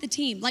talk with the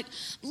team.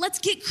 Let's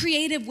get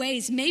creative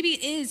ways. Maybe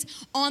it is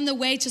on the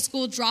way to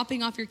school,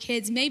 dropping off your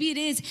kids. Maybe it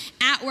is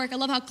at work. I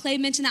love how Clay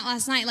mentioned that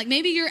last night.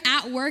 Maybe you're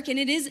at work and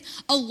it is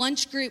a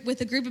lunch group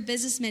with a group of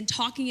businessmen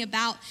talking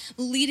about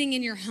leading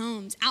in your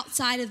homes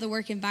outside of the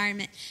work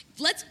environment.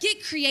 Let's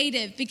get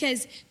creative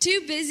because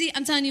too busy,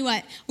 I'm telling you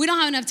what, we don't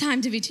have enough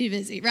time to be too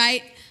busy,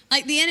 right?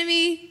 The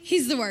enemy,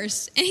 he's the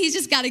worst, and he's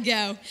just got to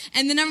go.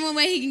 And the number 1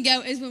 way he can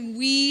go is when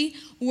we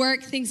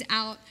work things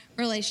out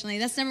relationally.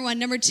 That's number 1.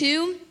 Number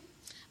 2,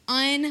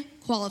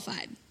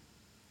 unqualified.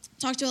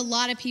 Talk to a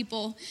lot of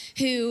people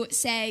who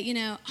say,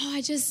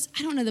 I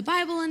don't know the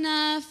Bible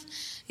enough.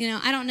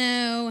 I don't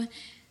know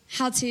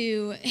how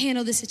to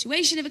handle this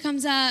situation if it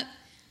comes up.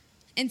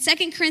 In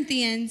 2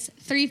 Corinthians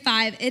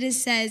 3:5, it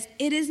says,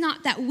 it is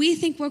not that we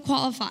think we're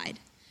qualified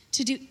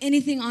to do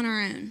anything on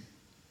our own.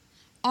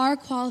 Our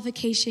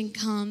qualification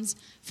comes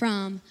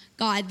from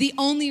God. The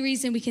only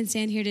reason we can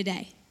stand here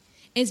today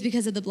is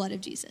because of the blood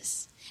of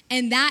Jesus.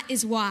 And that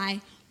is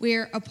why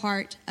we're a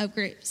part of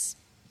groups.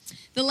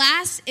 The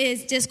last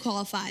is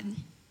disqualified.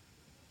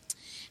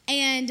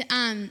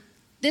 And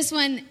this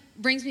one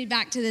brings me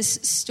back to this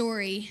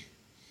story.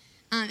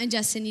 And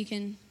Justin, you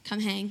can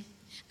come hang.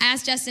 I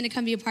asked Justin to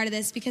come be a part of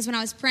this because when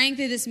I was praying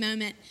through this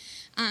moment,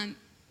 I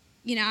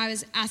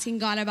was asking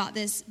God about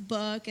this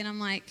book. And I'm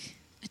like,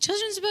 a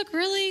children's book,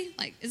 really?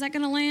 Is that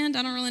going to land?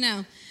 I don't really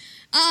know.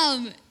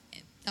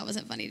 That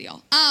wasn't funny to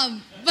y'all.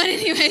 But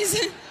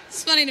anyways,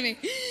 it's funny to me.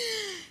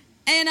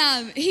 And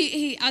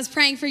I was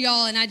praying for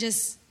y'all, and I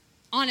just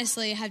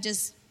honestly have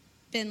just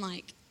been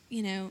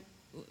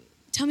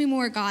tell me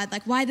more, God.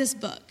 Why this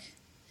book?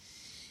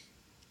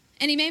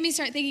 And he made me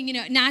start thinking,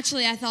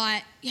 naturally I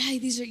thought, yeah,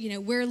 these are,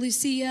 we're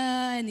Lucia,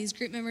 and these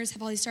group members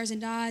have all these stars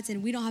and dots,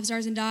 and we don't have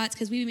stars and dots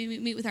because we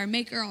meet with our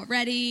maker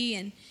already.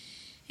 And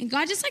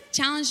God just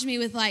challenged me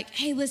with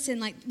hey,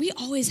 listen, we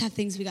always have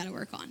things we got to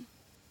work on.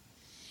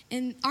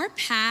 And our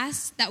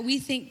past that we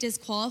think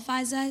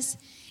disqualifies us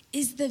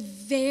is the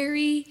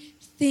very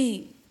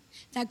thing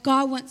that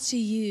God wants to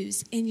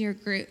use in your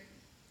group.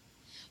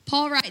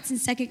 Paul writes in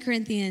 2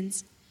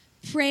 Corinthians,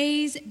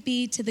 Praise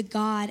be to the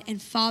God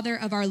and Father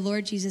of our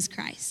Lord Jesus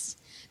Christ,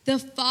 the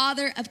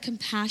Father of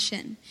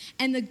compassion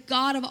and the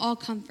God of all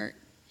comfort,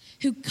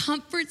 who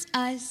comforts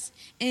us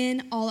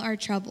in all our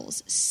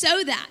troubles,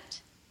 so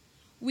that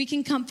we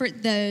can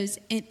comfort those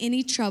in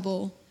any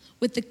trouble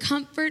with the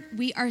comfort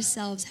we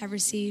ourselves have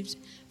received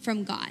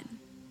from God.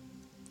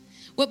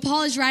 What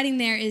Paul is writing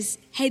there is,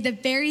 hey, the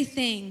very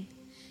thing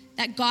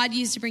that God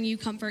used to bring you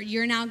comfort,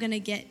 you're now going to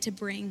get to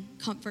bring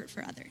comfort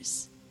for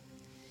others.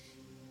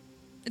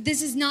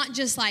 This is not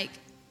just like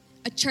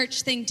a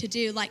church thing to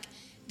do. Like,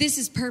 this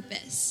is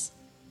purpose.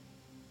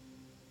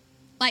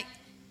 Like,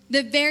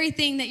 the very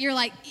thing that you're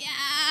like,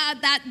 yeah,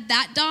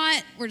 that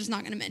dot, we're just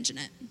not going to mention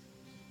it.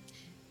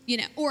 You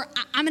know, or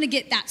I'm going to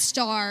get that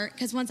star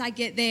because once I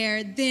get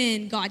there,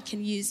 then God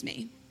can use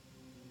me.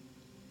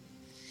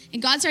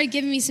 And God started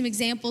giving me some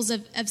examples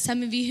of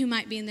some of you who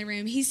might be in the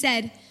room. He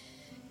said,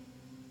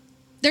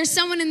 there's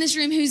someone in this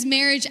room whose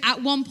marriage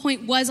at one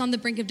point was on the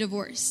brink of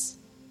divorce.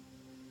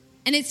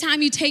 And it's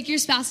time you take your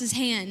spouse's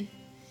hand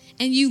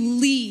and you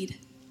lead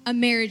a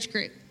marriage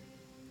group.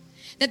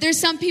 That there's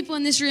some people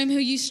in this room who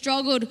you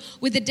struggled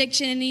with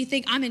addiction and you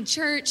think, I'm in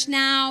church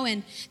now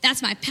and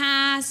that's my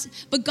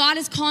past. But God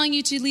is calling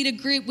you to lead a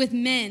group with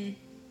men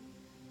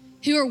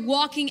who are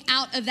walking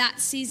out of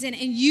that season,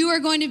 and you are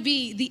going to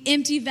be the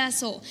empty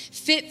vessel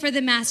fit for the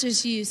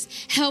master's use,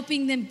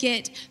 helping them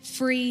get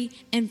free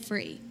and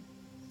free.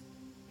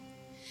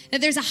 That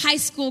there's a high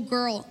school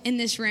girl in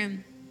this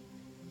room.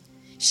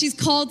 She's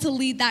called to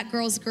lead that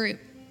girl's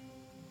group.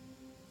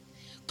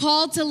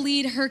 Called to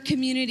lead her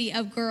community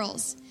of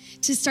girls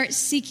to start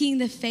seeking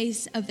the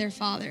face of their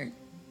father.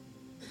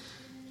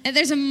 That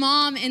there's a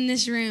mom in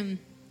this room,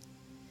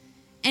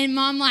 and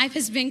mom life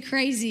has been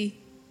crazy.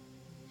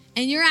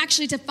 And you're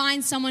actually to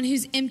find someone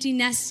who's empty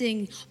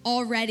nesting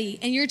already,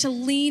 and you're to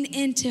lean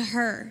into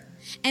her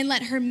and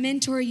let her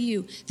mentor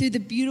you through the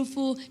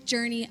beautiful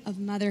journey of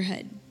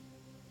motherhood.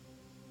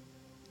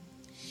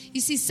 You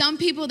see, some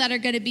people that are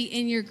going to be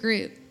in your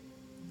group,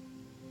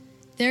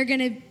 they're going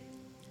to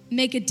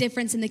make a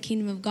difference in the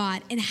kingdom of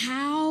God. And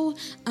how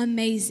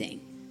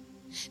amazing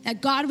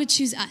that God would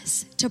choose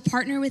us to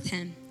partner with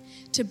him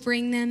to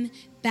bring them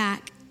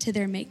back to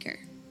their maker.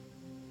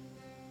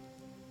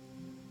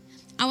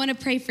 I want to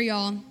pray for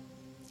y'all.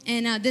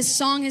 And this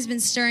song has been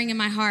stirring in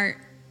my heart.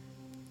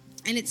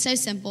 And it's so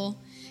simple.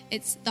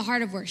 It's The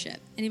Heart of Worship.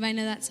 Anybody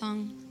know that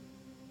song?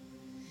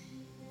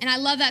 And I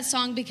love that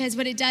song because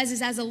what it does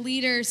is, as a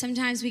leader,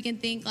 sometimes we can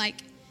think like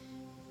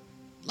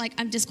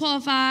I'm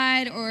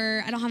disqualified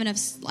or I don't have enough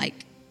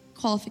like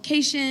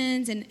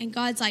qualifications. And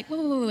God's like,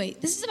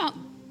 wait. This is about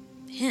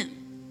him.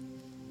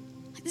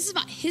 Like, this is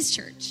about his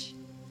church.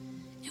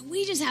 And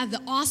we just have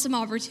the awesome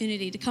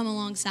opportunity to come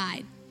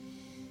alongside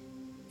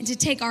and to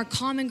take our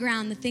common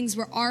ground, the things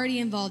we're already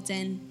involved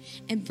in,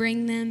 and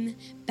bring them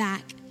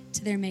back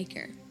to their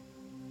maker.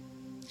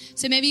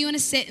 So maybe you want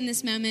to sit in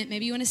this moment.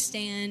 Maybe you want to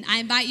stand. I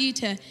invite you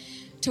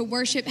to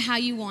worship how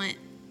you want.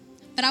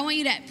 But I want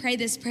you to pray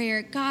this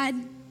prayer. God,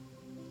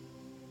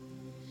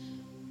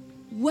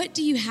 what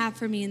do you have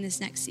for me in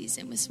this next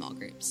season with small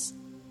groups?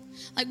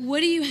 Like, what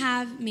do you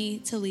have me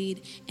to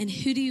lead? And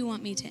who do you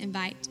want me to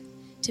invite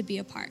to be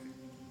a part?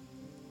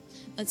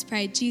 Let's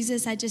pray.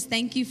 Jesus, I just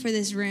thank you for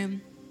this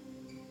room.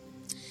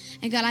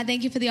 And God, I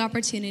thank you for the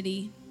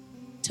opportunity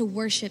to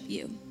worship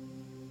you.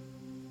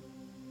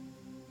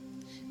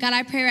 God,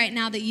 I pray right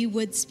now that you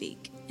would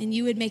speak and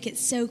you would make it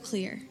so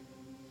clear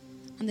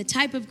on the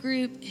type of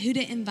group, who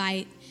to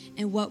invite,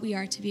 and what we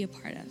are to be a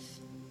part of.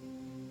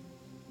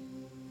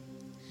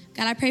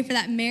 God, I pray for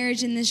that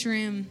marriage in this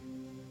room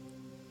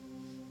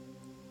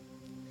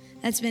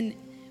that's been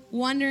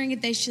wondering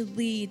if they should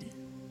lead,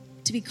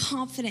 to be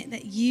confident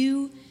that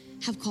you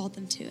have called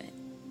them to it.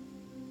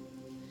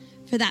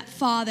 For that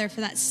father, for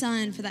that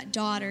son, for that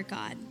daughter,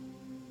 God,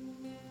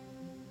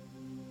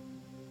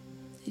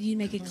 that you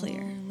make it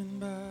clear.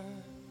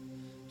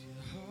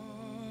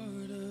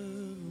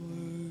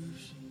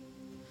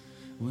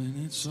 When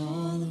it's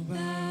all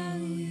about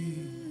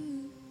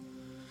you,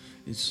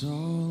 it's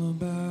all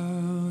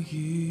about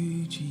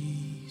you,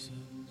 Jesus.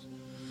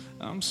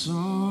 I'm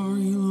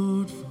sorry,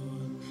 Lord, for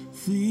the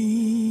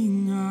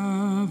thing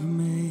I've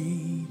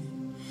made.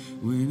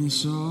 When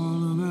it's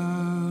all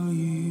about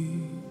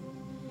you,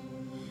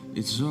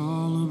 it's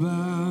all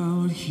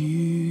about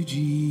you,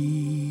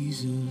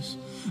 Jesus.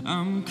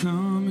 I'm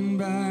coming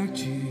back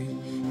to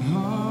the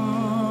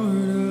heart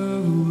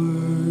of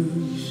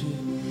worship,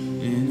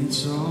 and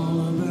it's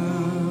all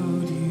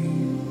about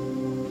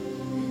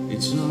you.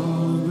 It's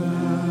all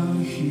about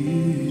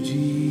you,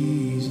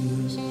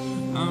 Jesus.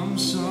 I'm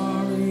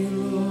sorry,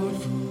 Lord,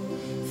 for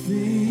the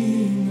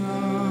thing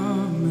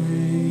I've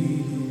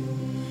made.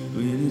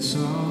 When it's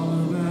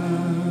all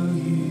about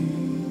you,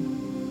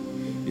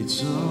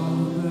 it's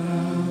all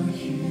about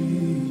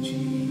you,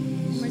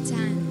 Jesus. One more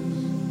time.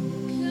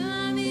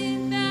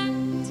 Coming back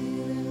to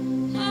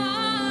the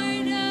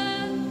heart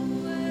of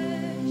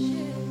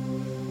worship,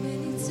 when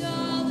it's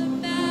all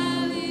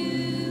about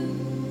you.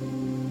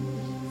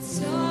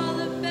 It's all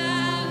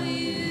about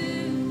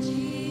you,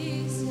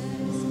 Jesus.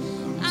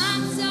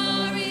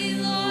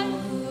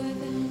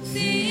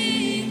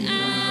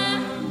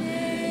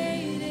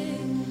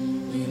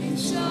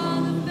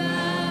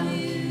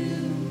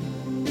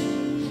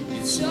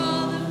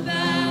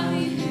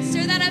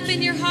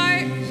 in your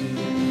heart?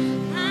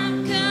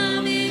 I'm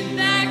coming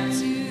back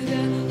to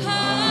the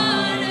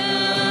heart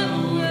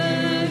of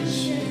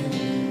worship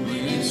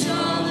when it's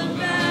all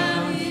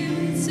about you.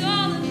 It's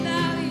all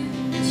about you.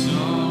 It's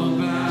all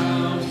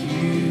about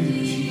you,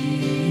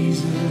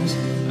 Jesus.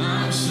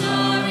 I'm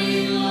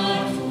sorry,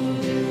 Lord, for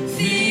the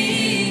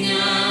thing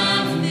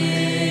I've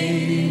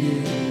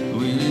made.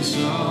 When it's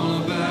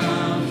all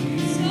about you.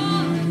 It's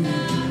all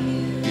about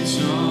you.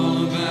 It's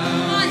all about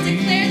Come on,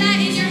 declare that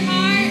in your heart.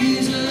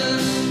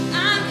 Jesus.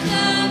 I'm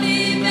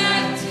coming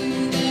back to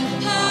the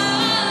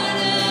heart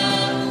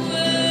of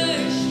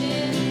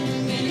worship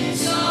when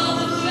it's all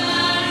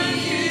about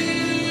you.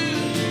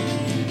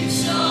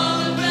 It's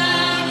all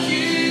about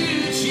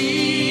you,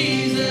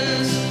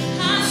 Jesus.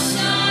 I'm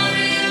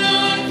sorry,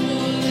 Lord,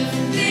 for the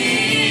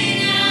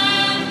thing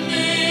I've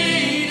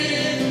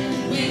made.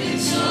 When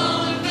it's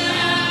all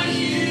about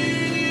you,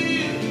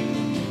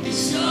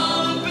 it's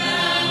all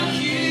about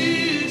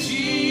you,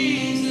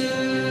 Jesus.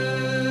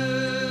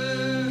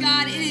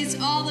 God, it is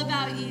all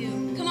about you.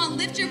 Come on,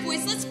 lift your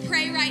voice. Let's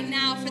pray right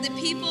now for the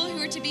people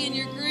who are to be in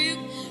your group,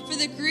 for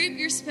the group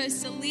you're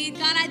supposed to lead.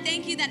 God, I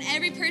thank you that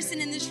every person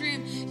in this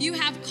room you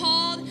have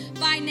called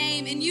by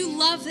name and you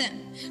love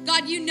them.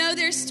 God, you know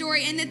their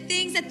story and the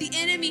things that the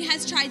enemy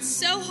has tried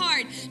so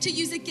hard to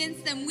use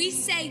against them. We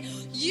say,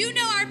 you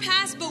know our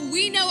past, but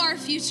we know our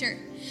future.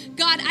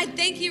 God, I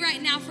thank you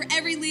right now for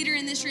every leader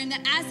in this room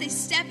that as they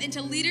step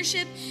into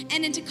leadership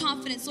and into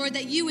confidence, Lord,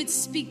 that you would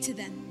speak to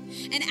them.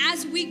 And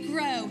as we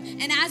grow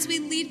and as we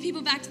lead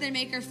people back to their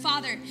Maker,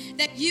 Father,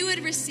 that you would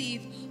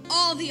receive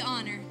all the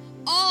honor,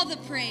 all the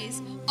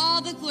praise,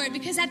 all the glory.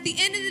 Because at the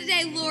end of the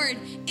day, Lord,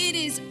 it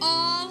is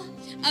all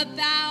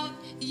about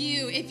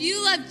you. If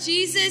you love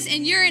Jesus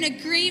and you're in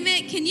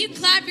agreement, can you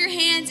clap your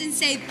hands and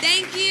say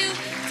thank you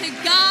to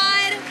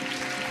God?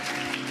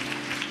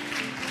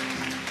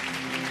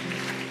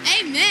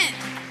 Amen.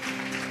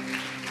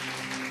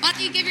 Why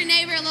don't you give your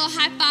neighbor a little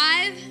high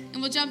five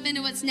and we'll jump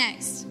into what's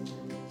next.